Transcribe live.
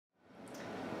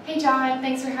Hey John,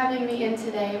 thanks for having me in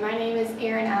today. My name is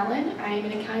Erin Allen. I am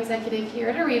an account executive here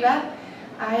at Ariba.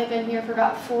 I have been here for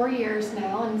about 4 years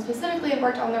now, and specifically I've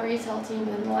worked on the retail team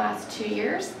within the last 2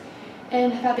 years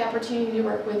and have had the opportunity to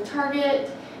work with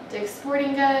Target, Dick's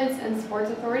Sporting Goods, and Sports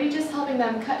Authority, just helping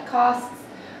them cut costs,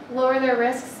 lower their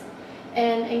risks,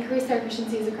 and increase their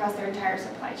efficiencies across their entire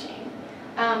supply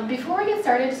chain. Before we get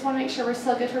started, I just want to make sure we're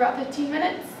still good for about 15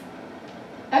 minutes.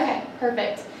 Okay,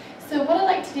 perfect. So what I'd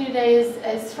like to do today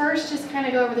is first just kind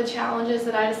of go over the challenges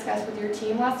that I discussed with your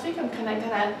team last week. I'm kind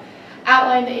of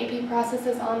outline the AP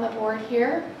processes on the board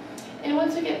here. And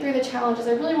once we get through the challenges,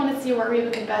 I really want to see where we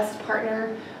could best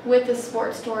partner with the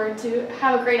sports store to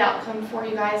have a great outcome for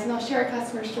you guys. And I'll share a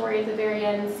customer story at the very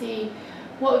end and see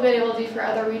what we've been able to do for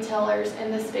other retailers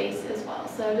in this space as well.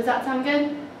 So does that sound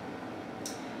good?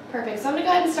 Perfect. So I'm going to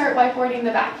go ahead and start whiteboarding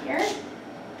the back here.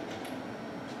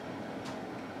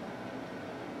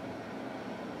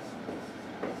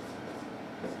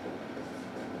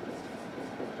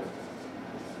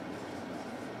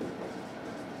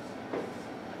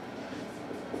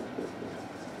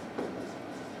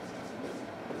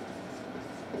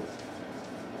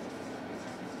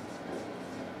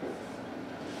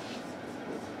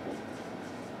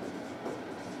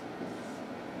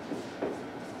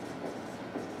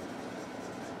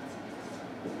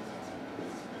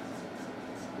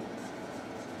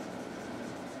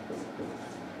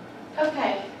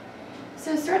 Okay,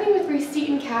 so starting with receipt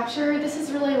and capture, this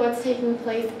is really what's taking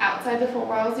place outside the full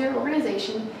Wild Zero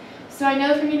organization. So I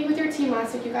know from meeting with your team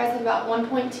last week, you guys have about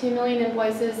 1.2 million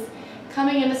invoices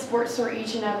coming into Sports Store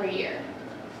each and every year.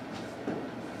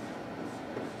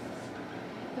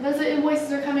 And those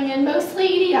invoices are coming in mostly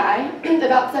EDI,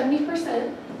 about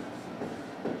 70%.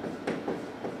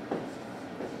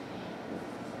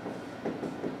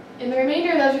 And the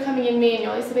remainder of those are coming in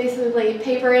manually, so basically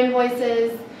paper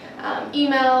invoices,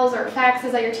 emails or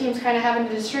faxes that your team's kind of having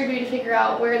to distribute to figure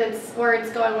out where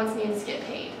it's going once it needs to get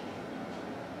paid.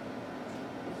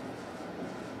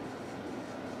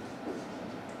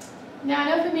 Now I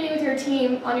know from meeting with your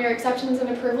team on your exceptions and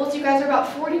approvals, you guys are about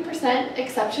 40%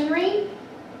 exception rate.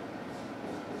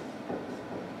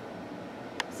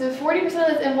 So 40% of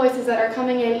those invoices that are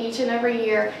coming in each and every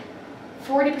year,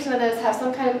 40% of those have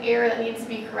some kind of error that needs to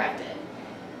be corrected.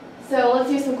 So let's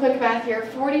do some quick math here.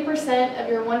 40% of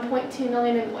your 1.2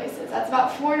 million invoices, that's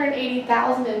about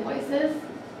 480,000 invoices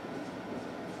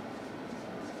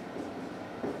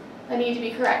that need to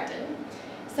be corrected.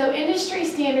 So industry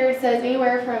standard says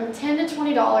anywhere from $10 to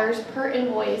 $20 per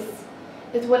invoice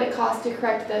is what it costs to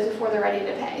correct those before they're ready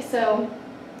to pay. So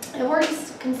if we're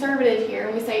just conservative here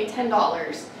and we say $10,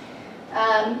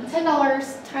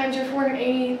 $10 times your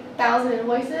 480,000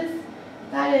 invoices,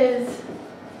 that is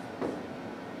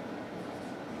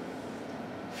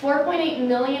 $4.8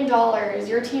 million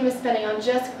your team is spending on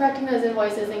just correcting those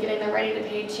invoices and getting them ready to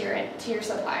pay to your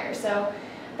supplier. So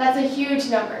that's a huge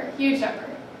number, huge number.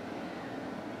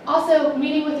 Also,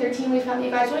 meeting with your team, we found that you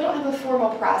guys really don't have a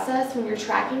formal process when you're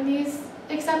tracking these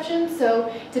exceptions.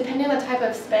 So depending on the type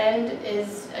of spend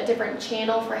is a different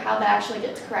channel for how that actually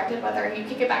gets corrected, whether you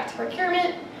kick it back to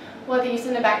procurement, whether you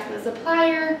send it back to the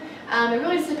supplier. It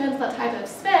really just depends on the type of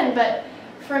spend, but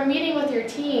from meeting with your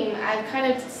team, I've kind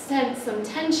of sensed some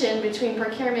tension between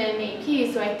procurement and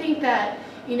AP, so I think that,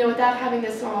 without having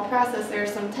this formal process,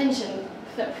 there's some tension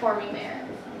forming there.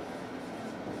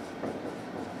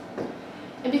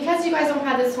 And because you guys don't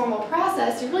have this formal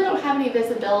process, you really don't have any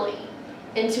visibility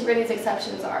into where these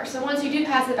exceptions are. So once you do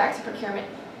pass it back to procurement,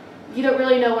 you don't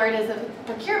really know where it is at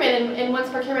procurement, and once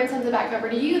procurement sends it back over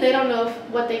to you, they don't know if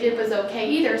what they did was okay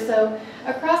either. So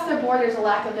across the board, there's a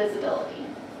lack of visibility.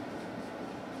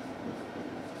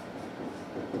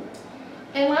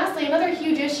 And lastly, another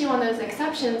huge issue on those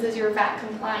exceptions is your VAT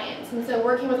compliance. And so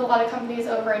working with a lot of companies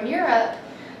over in Europe,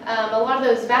 a lot of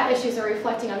those VAT issues are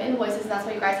reflecting on invoices, and that's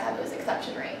why you guys have those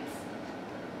exception rates.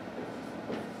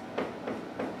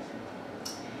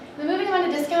 Then moving on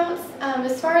to discounts,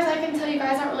 as far as I can tell, you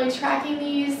guys aren't really tracking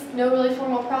these, no really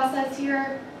formal process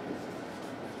here.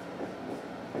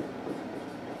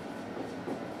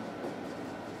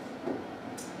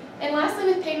 And lastly,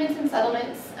 with payments and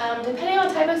settlements, depending on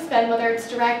the type of spend, whether it's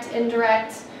direct,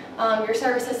 indirect, your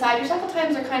services side, your cycle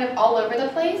times are kind of all over the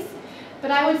place. But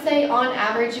I would say on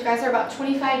average, you guys are about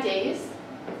 25 days.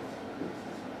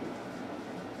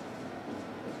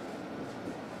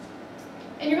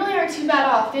 And you really aren't too bad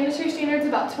off. The industry standard is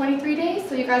about 23 days,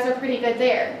 so you guys are pretty good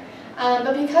there.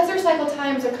 But because your cycle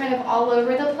times are kind of all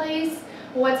over the place,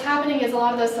 what's happening is a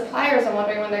lot of those suppliers are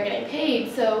wondering when they're getting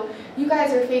paid. So you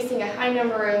guys are facing a high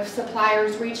number of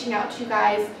suppliers reaching out to you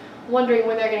guys wondering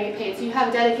when they're going to get paid. So you have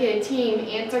a dedicated team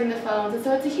answering the phones, and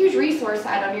so it's a huge resource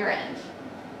side on your end.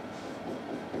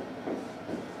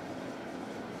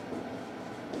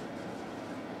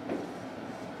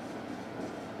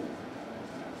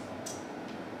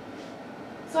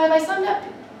 So have I summed up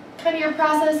kind of your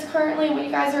process currently, what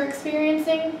you guys are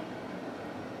experiencing?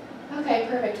 Okay,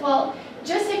 perfect. Well,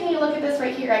 just taking a look at this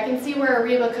right here, I can see where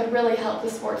Ariba could really help the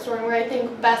sports store and where I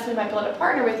think best we might be able to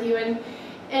partner with you.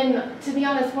 And to be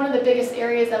honest, one of the biggest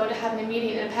areas that would have an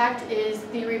immediate impact is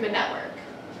the Ariba network.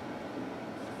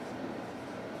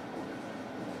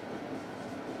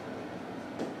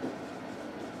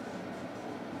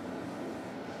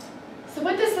 So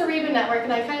with this Ariba network,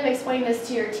 and I kind of explained this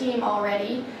to your team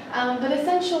already, but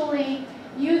essentially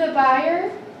you, the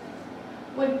buyer,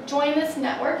 would join this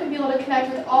network and be able to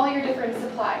connect with all your different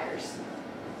suppliers.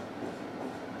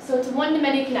 So it's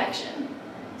one-to-many connection.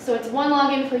 So it's one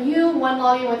login for you, one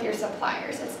login with your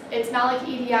suppliers. It's not like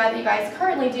EDI that you guys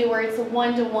currently do where it's a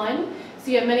one-to-one.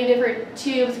 So you have many different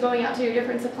tubes going out to your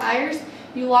different suppliers.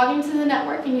 You log into the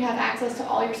network and you have access to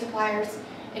all your suppliers.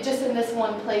 It's just in this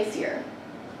one place here.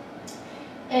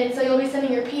 And so you'll be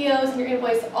sending your POs and your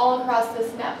invoice all across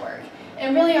this network.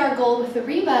 And really our goal with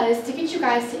Ariba is to get you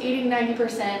guys to 80 to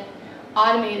 90%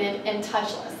 automated and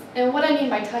touchless. And what I mean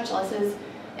by touchless is,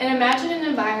 and imagine an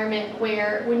environment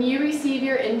where when you receive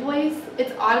your invoice,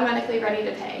 it's automatically ready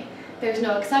to pay. There's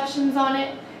no exceptions on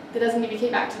it. That doesn't need to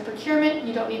get back to procurement.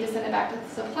 You don't need to send it back to the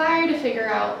supplier to figure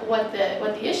out what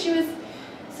the issue is.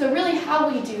 So really how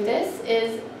we do this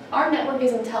is our network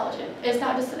is intelligent. It's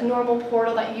not just a normal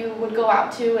portal that you would go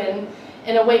out to and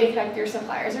a way to connect with your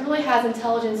suppliers. It really has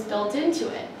intelligence built into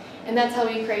it. And that's how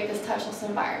we create this touchless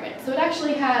environment. So it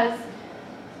actually has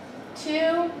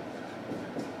 2,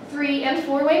 3, and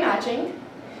 4-way matching.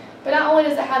 But not only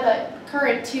does it have the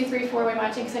current 2, 3, 4-way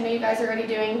matching, because I know you guys are already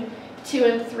doing 2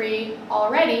 and 3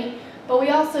 already, but we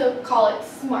also call it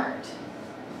smart.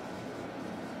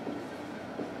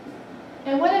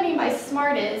 And what I mean by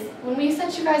smart is, when we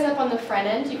set you guys up on the front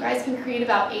end, you guys can create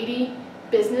about 80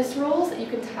 business rules that you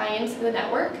can tie into the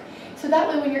network. So that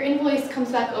way when your invoice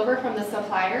comes back over from the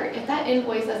supplier, if that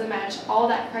invoice doesn't match all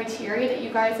that criteria that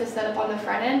you guys have set up on the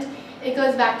front end, it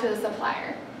goes back to the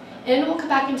supplier. And it will come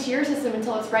back into your system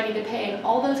until it's ready to pay, and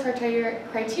all those criteria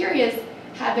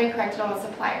have been corrected on the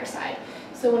supplier side.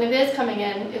 So when it is coming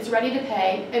in, it's ready to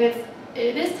pay, and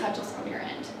it is touchless on your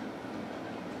end.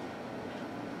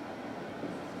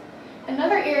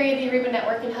 Another area the Ariba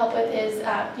network can help with is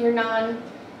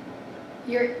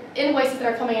your invoices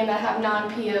that are coming in that have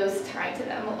non-POs tied to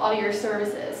them, all your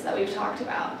services that we've talked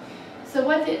about. So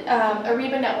what the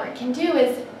Ariba network can do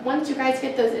is, once you guys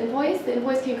get those invoices, the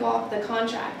invoice can go off the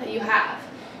contract that you have.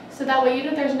 So that way, even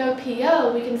if there's no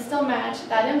PO, we can still match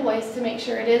that invoice to make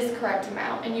sure it is the correct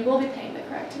amount, and you will be paying the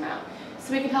correct amount.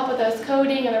 So we can help with those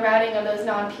coding and the routing of those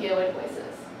non-PO invoices.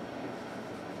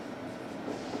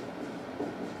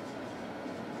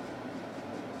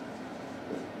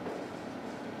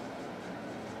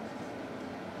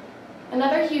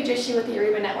 Another huge issue with the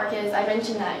Ariba network is, I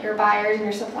mentioned that your buyers and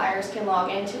your suppliers can log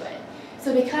into it.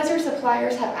 So because your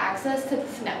suppliers have access to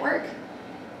this network,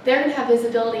 they're going to have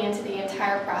visibility into the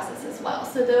entire process as well.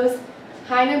 So those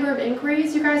high number of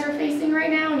inquiries you guys are facing right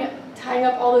now, and tying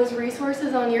up all those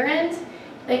resources on your end,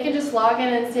 they can just log in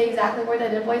and see exactly where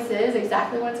that invoice is,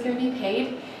 exactly when it's going to be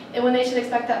paid, and when they should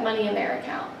expect that money in their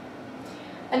account.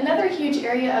 Another huge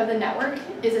area of the network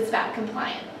is it's VAT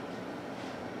compliant.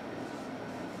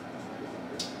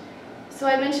 So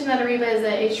I mentioned that Ariba is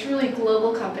a truly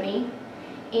global company,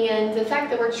 and the fact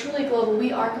that we're truly global,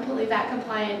 we are completely VAT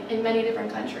compliant in many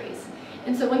different countries.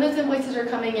 And so when those invoices are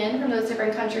coming in from those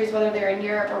different countries, whether they're in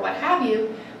Europe or what have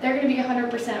you, they're going to be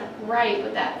 100% right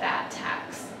with that VAT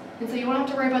tax. And so you won't have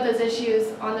to worry about those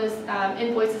issues on those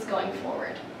invoices going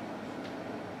forward.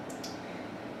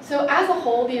 So as a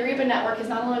whole, the Ariba network is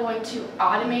not only going to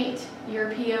automate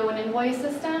your PO and invoice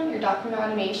system, your document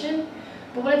automation,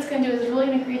 but what it's going to do is really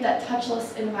going to create that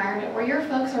touchless environment where your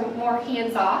folks are more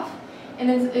hands-off, and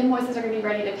then invoices are going to be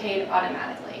ready to pay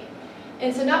automatically.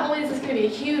 And so not only is this going to be a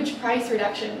huge price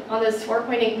reduction on those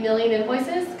 4.8 million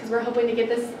invoices, because we're hoping to get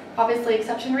this, obviously,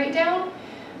 exception rate down,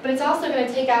 but it's also going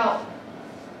to take out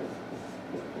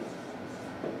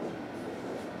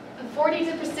 40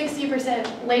 to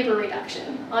 60% labor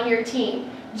reduction on your team,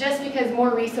 just because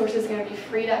more resources are going to be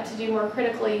freed up to do more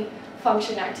critically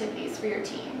function activities for your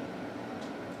team.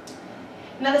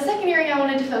 Now the second area I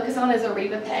wanted to focus on is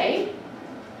Ariba Pay.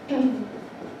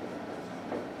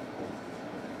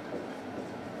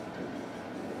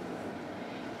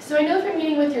 So I know from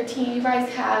meeting with your team, you guys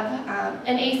have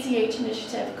an ACH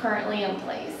initiative currently in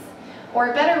place. or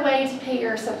a better way to pay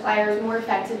your suppliers more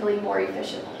effectively, more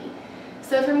efficiently.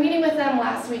 So from meeting with them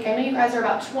last week, I know you guys are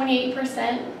about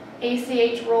 28%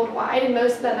 ACH worldwide, and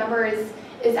most of that number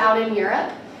is out in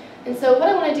Europe. And so what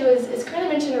I want to do is kind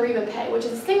of mention Ariba Pay, which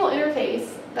is a single interface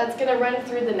that's going to run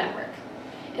through the network.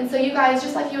 And so you guys,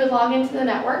 just like you would log into the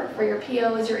network for your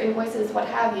POs, your invoices, what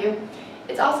have you,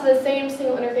 it's also the same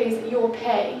single interface that you will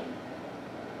pay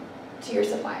to your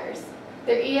suppliers.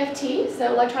 They're EFT,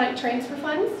 so electronic transfer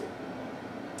funds,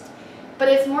 but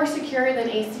it's more secure than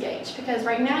ACH because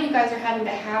right now you guys are having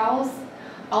to house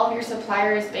all of your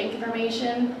suppliers' bank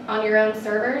information on your own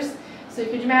servers. So you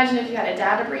could imagine if you had a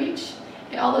data breach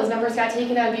and all those numbers got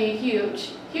taken, that would be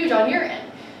huge on your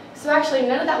end. So actually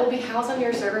none of that will be housed on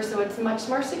your server, so it's much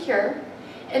more secure.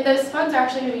 And those funds are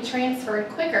actually going to be transferred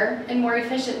quicker and more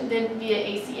efficient than via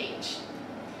ACH.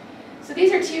 So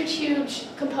these are two huge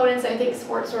components I think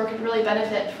SportStore could really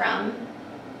benefit from.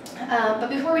 But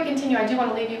before we continue, I do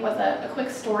want to leave you with a quick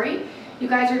story. You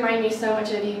guys remind me so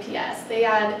much of UPS. They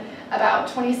had about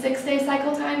 26-day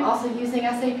cycle time, also using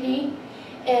SAP.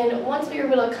 And once we were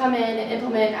able to come in and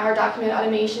implement our document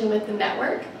automation with the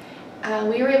network,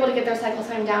 we were able to get their cycle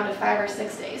time down to 5 or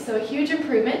 6 days. So a huge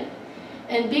improvement.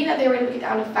 And being that they were able to get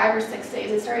down to 5 or 6 days,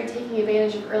 they started taking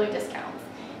advantage of early discounts.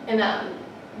 And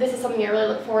this is something I really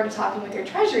look forward to talking with your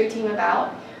treasury team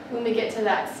about when we get to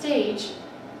that stage.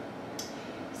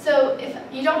 So if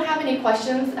you don't have any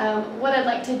questions, what I'd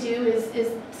like to do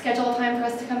is schedule a time for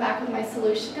us to come back with my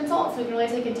solution consultant so we can really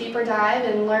take a deeper dive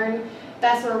and learn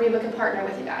best where Ariba can partner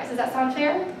with you guys. Does that sound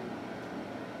fair?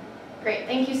 Great,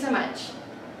 thank you so much.